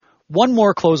One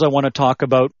more close I want to talk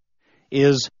about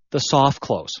is the soft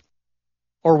close,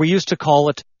 or we used to call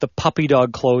it the puppy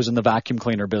dog close in the vacuum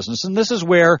cleaner business. And this is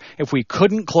where if we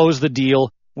couldn't close the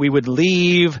deal, we would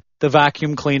leave the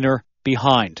vacuum cleaner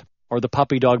behind or the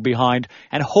puppy dog behind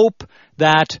and hope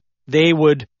that they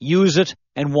would use it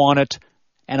and want it.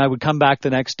 And I would come back the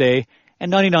next day, and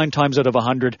 99 times out of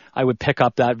 100, I would pick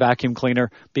up that vacuum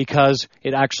cleaner because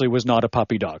it actually was not a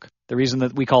puppy dog. The reason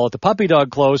that we call it the puppy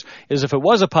dog close is if it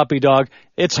was a puppy dog,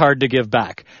 it's hard to give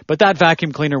back. But that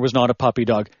vacuum cleaner was not a puppy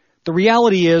dog. The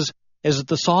reality is that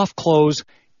the soft close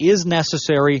is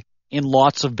necessary in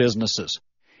lots of businesses.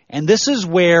 And this is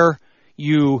where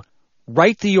you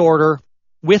write the order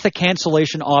with a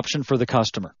cancellation option for the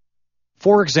customer.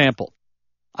 For example,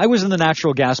 I was in the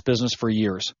natural gas business for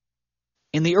years.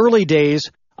 In the early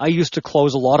days, I used to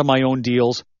close a lot of my own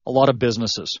deals, a lot of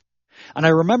businesses. And I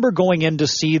remember going in to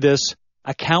see this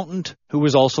accountant who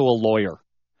was also a lawyer.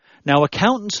 Now,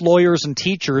 accountants, lawyers, and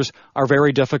teachers are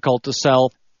very difficult to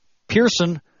sell.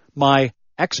 Pearson, my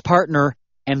ex-partner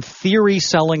and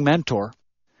theory-selling mentor,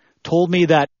 told me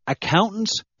that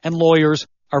accountants and lawyers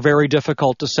are very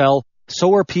difficult to sell.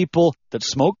 So are people that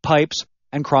smoke pipes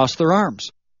and cross their arms.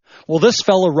 Well, this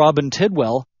fellow, Robin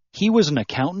Tidwell, he was an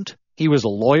accountant, he was a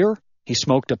lawyer, he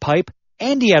smoked a pipe,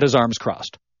 and he had his arms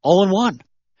crossed, all in one.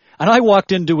 And I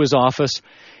walked into his office,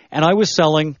 and I was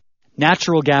selling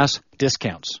natural gas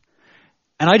discounts.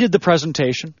 And I did the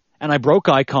presentation, and I broke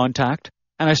eye contact,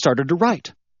 and I started to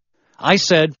write. I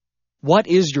said, "What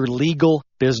is your legal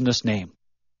business name?"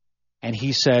 And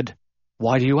he said,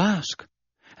 "Why do you ask?"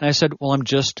 And I said, "Well, I'm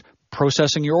just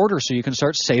processing your order so you can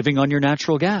start saving on your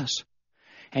natural gas."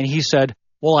 And he said,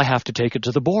 "Well, I have to take it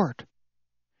to the board."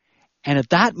 And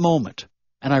at that moment,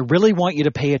 and I really want you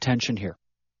to pay attention here,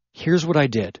 here's what I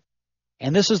did.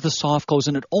 And this is the soft close,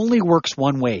 and it only works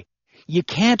one way. You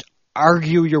can't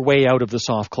argue your way out of the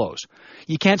soft close.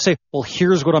 You can't say, "Well,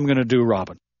 here's what I'm going to do,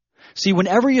 Robin." See,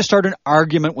 whenever you start an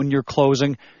argument when you're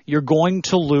closing, you're going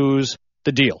to lose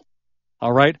the deal.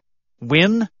 All right?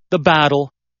 Win the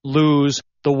battle, lose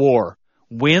the war.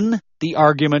 Win the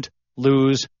argument,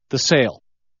 lose the sale.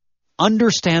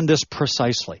 Understand this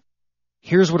precisely.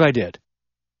 Here's what I did.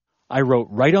 I wrote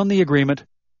right on the agreement,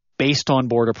 based on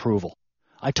board approval.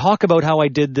 I talk about how I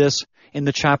did this in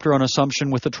the chapter on assumption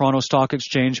with the Toronto Stock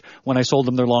Exchange when I sold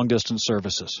them their long-distance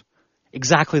services.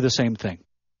 Exactly the same thing.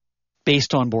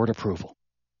 Based on board approval.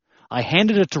 I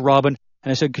handed it to Robin,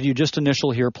 and I said, "Could you just initial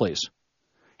here, please?"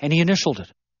 And he initialed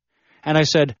it. And I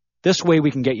said, "This way we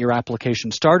can get your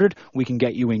application started, we can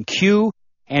get you in queue,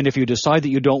 and if you decide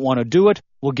that you don't want to do it,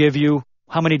 we'll give you,"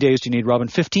 how many days do you need, Robin?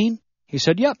 15? He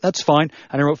said, "Yep, that's fine."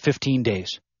 And I wrote 15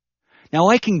 days. Now,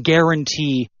 I can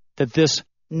guarantee that this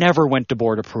never went to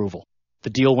board approval. The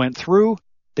deal went through,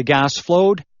 the gas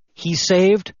flowed, he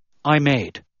saved, I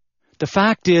made. The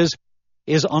fact is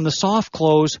on the soft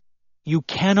close, you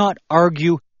cannot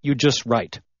argue, you just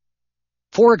write.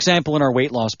 For example, in our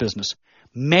weight loss business,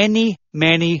 many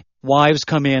wives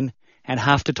come in and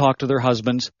have to talk to their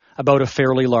husbands about a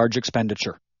fairly large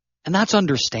expenditure. And that's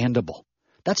understandable.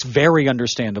 That's very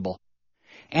understandable.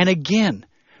 And again,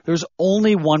 there's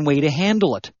only one way to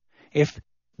handle it. If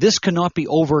this cannot be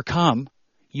overcome,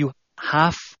 you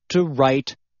have to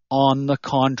write on the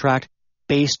contract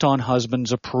based on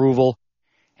husband's approval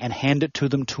and hand it to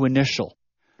them to initial.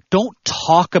 Don't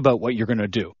talk about what you're going to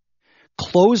do.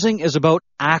 Closing is about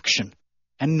action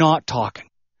and not talking.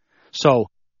 So,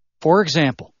 for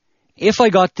example, if I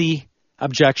got the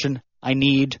objection, "I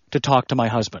need to talk to my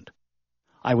husband,"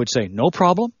 I would say, "No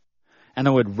problem," and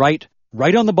I would write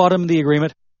right on the bottom of the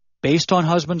agreement, based on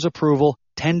husband's approval,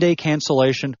 10-day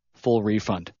cancellation, full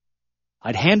refund.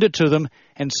 I'd hand it to them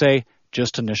and say,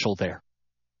 "Just initial there."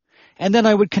 And then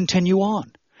I would continue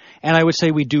on. And I would say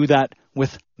we do that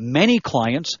with many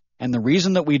clients, and the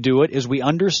reason that we do it is we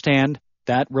understand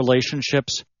that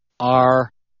relationships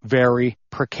are very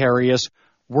precarious.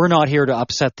 We're not here to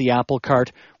upset the apple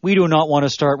cart. We do not want to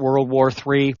start World War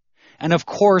III. And of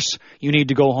course, you need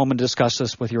to go home and discuss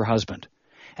this with your husband.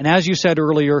 And as you said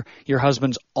earlier, your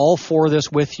husband's all for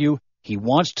this with you. He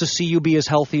wants to see you be as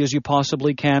healthy as you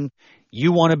possibly can.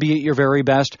 You want to be at your very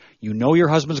best. You know your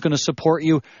husband's going to support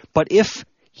you. But if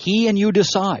he and you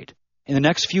decide in the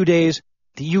next few days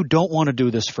that you don't want to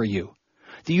do this for you,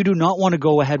 that you do not want to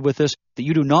go ahead with this, that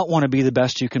you do not want to be the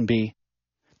best you can be,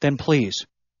 then please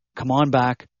come on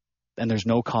back, and there's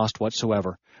no cost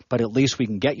whatsoever. But at least we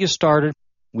can get you started,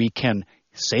 we can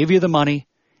save you the money,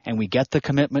 and we get the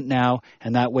commitment now,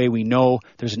 and that way we know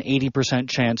there's an 80%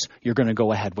 chance you're going to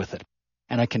go ahead with it.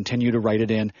 And I continue to write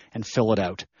it in and fill it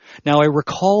out. Now, I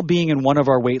recall being in one of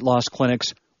our weight loss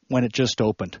clinics when it just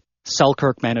opened.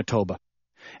 Selkirk, Manitoba.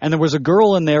 And there was a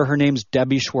girl in there, her name's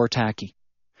Debbie Schwartacki.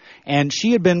 And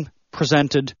she had been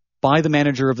presented by the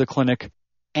manager of the clinic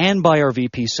and by our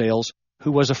VP sales,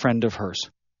 who was a friend of hers.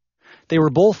 They were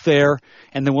both there,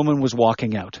 and the woman was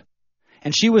walking out.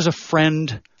 And she was a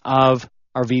friend of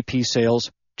our VP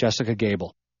sales, Jessica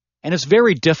Gable. And it's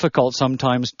very difficult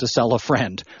sometimes to sell a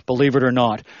friend, believe it or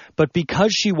not. But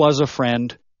because she was a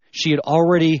friend, she had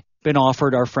already been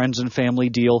offered our friends and family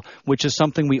deal, which is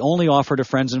something we only offer to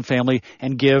friends and family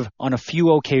and give on a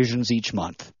few occasions each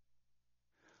month.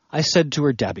 I said to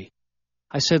her, Debbie,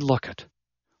 I said, look it,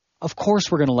 of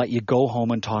course we're going to let you go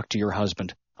home and talk to your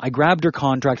husband. I grabbed her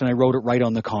contract and I wrote it right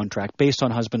on the contract based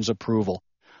on husband's approval.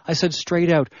 I said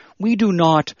straight out, we do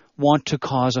not want to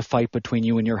cause a fight between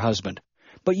you and your husband.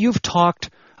 But you've talked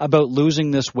about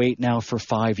losing this weight now for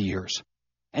 5 years.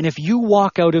 And if you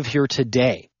walk out of here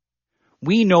today,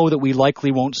 we know that we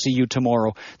likely won't see you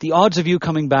tomorrow. The odds of you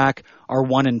coming back are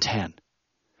 1 in 10.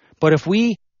 But if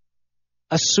we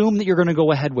assume that you're going to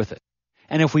go ahead with it,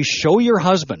 and if we show your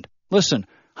husband, listen,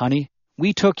 honey,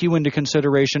 we took you into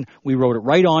consideration, we wrote it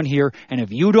right on here, and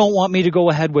if you don't want me to go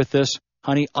ahead with this,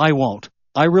 honey, I won't.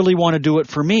 I really want to do it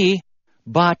for me,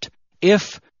 but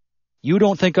if you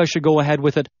don't think I should go ahead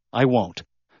with it, I won't.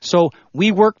 So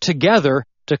we work together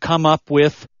to come up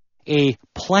with a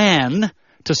plan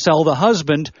to sell the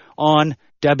husband on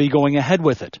Debbie going ahead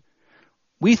with it.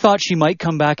 We thought she might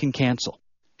come back and cancel.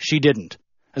 She didn't.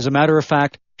 As a matter of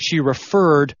fact, she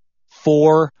referred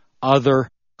 4 other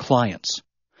clients.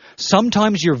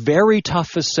 Sometimes your very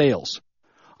toughest sales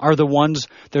are the ones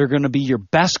that are going to be your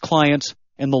best clients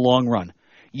in the long run.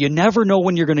 You never know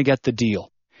when you're going to get the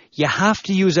deal. You have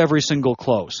to use every single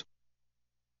close.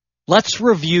 Let's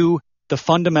review the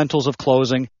fundamentals of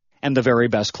closing and the very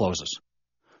best closes.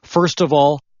 First of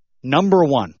all, number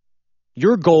 1,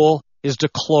 your goal is to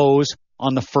close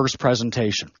on the first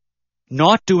presentation.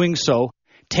 Not doing so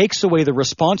takes away the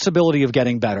responsibility of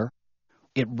getting better.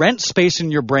 It rents space in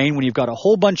your brain when you've got a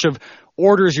whole bunch of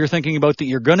orders you're thinking about that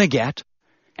you're going to get.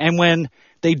 And when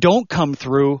they don't come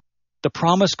through, the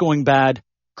promise going bad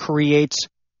creates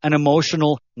an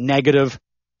emotional negative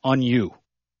on you.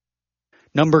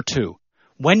 Number 2,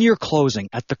 when you're closing,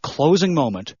 at the closing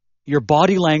moment, your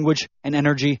body language and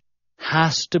energy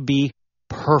has to be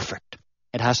perfect.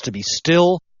 It has to be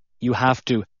still. You have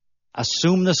to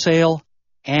assume the sale,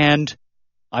 and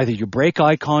either you break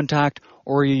eye contact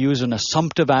or you use an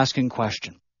assumptive asking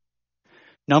question.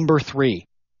 Number 3,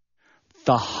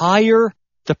 the higher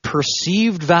the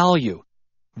perceived value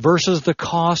versus the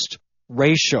cost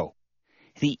ratio,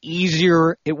 the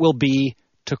easier it will be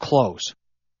to close.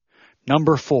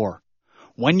 Number 4,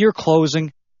 when you're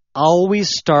closing, always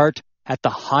start at the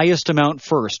highest amount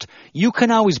first. You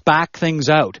can always back things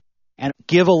out and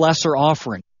give a lesser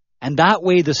offering. And that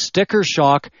way the sticker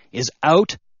shock is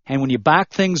out, and when you back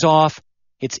things off,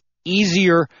 it's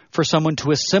easier for someone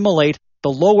to assimilate the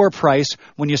lower price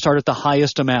when you start at the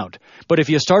highest amount. But if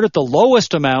you start at the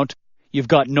lowest amount, you've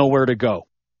got nowhere to go.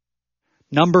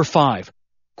 Number 5,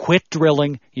 quit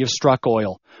drilling, you've struck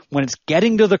oil. When it's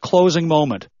getting to the closing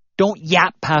moment, don't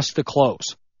yap past the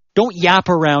close. Don't yap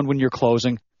around when you're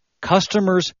closing.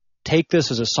 Customers take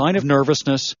this as a sign of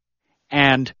nervousness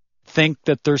and think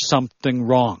that there's something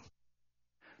wrong.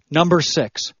 Number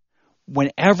 6,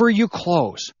 whenever you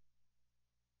close,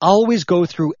 always go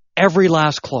through every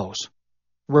last close.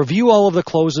 Review all of the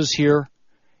closes here,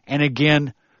 and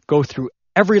again, go through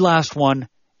every last one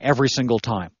every single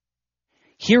time.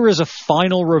 Here is a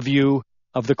final review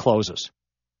of the closes.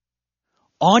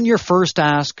 On your first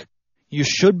ask, you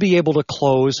should be able to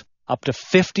close up to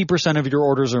 50% of your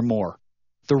orders or more.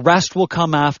 The rest will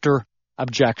come after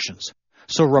objections.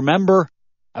 So remember,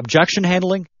 objection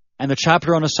handling and the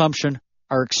chapter on assumption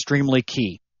are extremely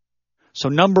key. So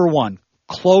number 1,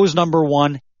 close number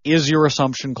 1 is your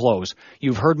assumption close.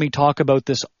 You've heard me talk about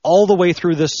this all the way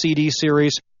through this CD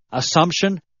series.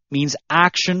 Assumption means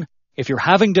action. If you're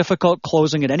having difficult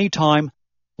closing at any time,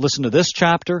 listen to this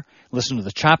chapter, listen to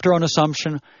the chapter on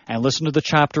assumption, and listen to the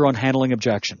chapter on handling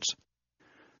objections.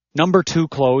 Number 2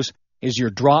 close is your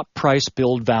drop price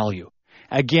build value.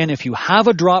 Again, if you have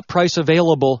a drop price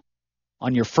available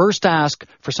on your first ask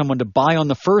for someone to buy on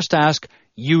the first ask,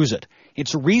 use it.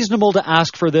 It's reasonable to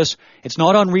ask for this. It's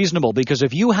not unreasonable, because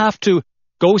if you have to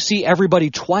go see everybody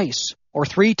twice or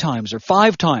 3 times or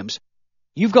 5 times,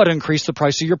 you've got to increase the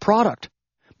price of your product,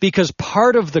 because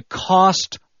part of the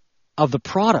cost of the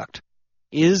product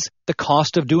is the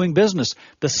cost of doing business,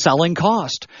 the selling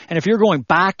cost. And if you're going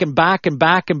back and back and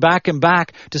back and back and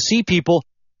back to see people,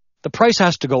 the price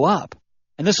has to go up.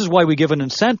 And this is why we give an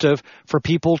incentive for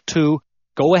people to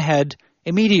go ahead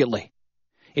immediately.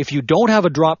 If you don't have a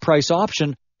drop price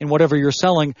option in whatever you're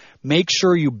selling, make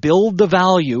sure you build the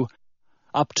value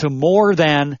up to more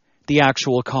than the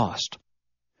actual cost.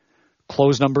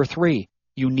 Close number 3,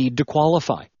 you need to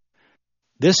qualify.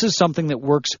 This is something that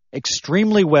works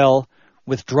extremely well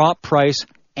with drop price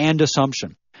and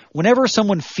assumption. Whenever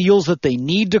someone feels that they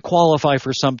need to qualify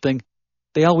for something,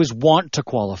 they always want to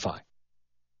qualify.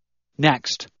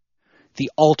 Next,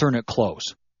 the alternate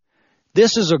close.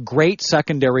 This is a great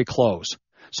secondary close.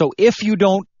 So if you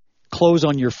don't close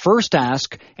on your first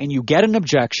ask and you get an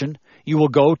objection, you will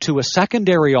go to a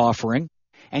secondary offering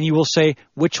and you will say,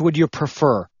 which would you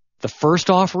prefer, the first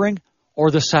offering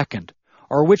or the second?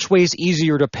 Or which way is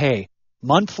easier to pay,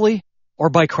 monthly or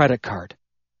by credit card?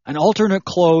 An alternate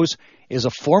close is a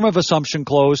form of assumption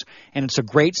close, and it's a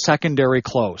great secondary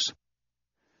close.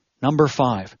 Number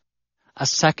 5, a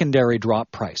secondary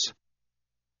drop price.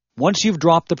 Once you've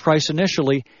dropped the price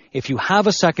initially, if you have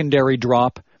a secondary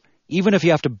drop, even if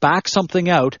you have to back something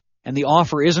out and the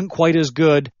offer isn't quite as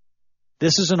good,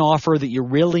 this is an offer that you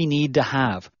really need to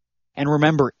have. And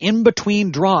remember, in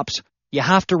between drops, you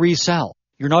have to resell.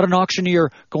 You're not an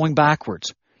auctioneer going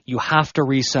backwards. You have to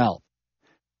resell.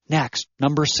 Next,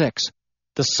 number 6,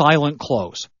 the silent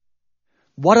close.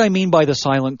 What I mean by the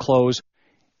silent close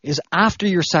is after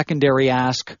your secondary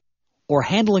ask or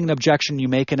handling an objection you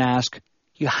make an ask,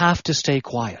 you have to stay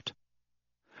quiet.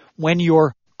 When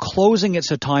you're closing,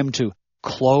 it's a time to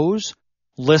close,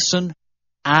 listen,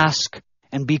 ask,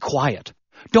 and be quiet.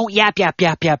 Don't yap, yap,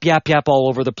 yap, yap, yap, yap all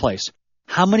over the place.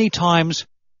 How many times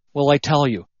will I tell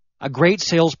you? A great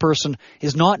salesperson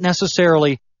is not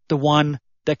necessarily the one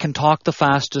that can talk the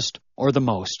fastest or the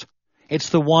most. It's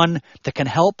the one that can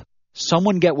help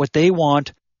someone get what they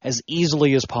want as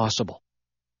easily as possible.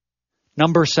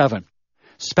 Number 7,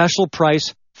 special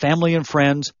price, family and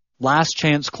friends, last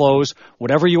chance close,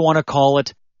 whatever you want to call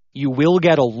it. You will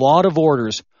get a lot of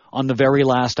orders on the very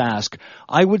last ask.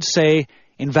 I would say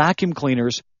in vacuum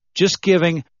cleaners, just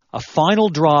giving a final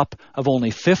drop of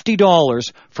only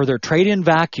 $50 for their trade-in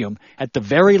vacuum at the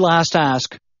very last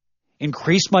ask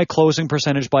increased my closing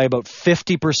percentage by about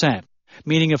 50%.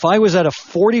 Meaning if I was at a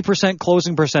 40%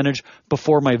 closing percentage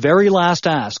before my very last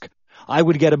ask, I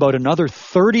would get about another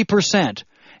 30%,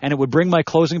 and it would bring my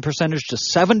closing percentage to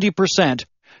 70%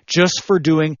 just for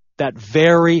doing that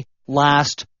very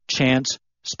last chance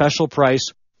special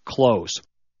price close.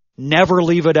 Never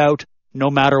leave it out, no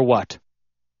matter what.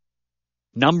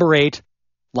 Number 8,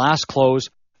 last close,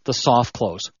 the soft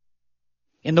close.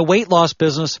 In the weight loss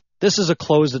business, this is a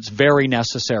close that's very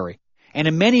necessary. And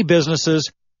in many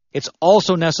businesses, it's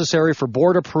also necessary for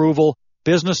board approval,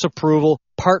 business approval,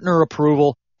 partner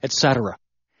approval, etc.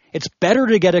 It's better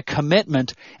to get a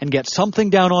commitment and get something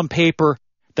down on paper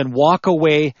than walk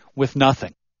away with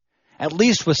nothing. At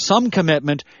least with some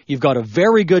commitment, you've got a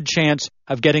very good chance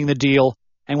of getting the deal,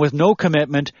 and with no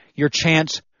commitment, your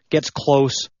chance gets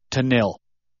close to nil.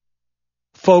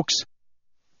 Folks,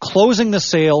 closing the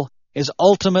sale is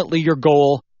ultimately your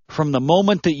goal from the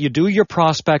moment that you do your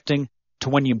prospecting to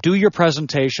when you do your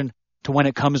presentation to when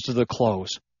it comes to the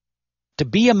close. To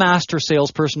be a master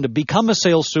salesperson, to become a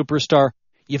sales superstar,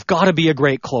 you've got to be a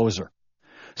great closer.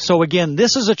 So again,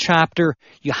 this is a chapter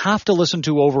you have to listen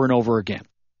to over and over again.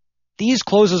 These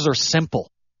closes are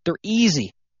simple. They're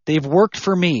easy. They've worked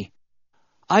for me.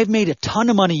 I've made a ton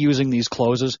of money using these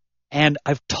closes, and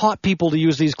I've taught people to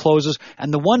use these closes,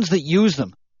 and the ones that use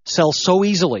them sell so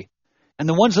easily. And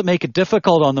the ones that make it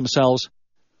difficult on themselves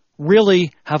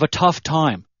really have a tough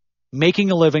time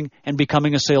making a living and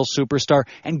becoming a sales superstar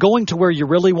and going to where you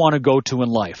really want to go to in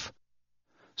life.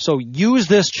 So use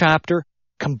this chapter,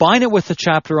 combine it with the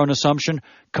chapter on assumption,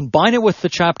 combine it with the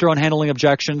chapter on handling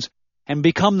objections, and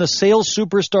become the sales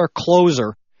superstar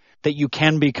closer that you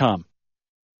can become.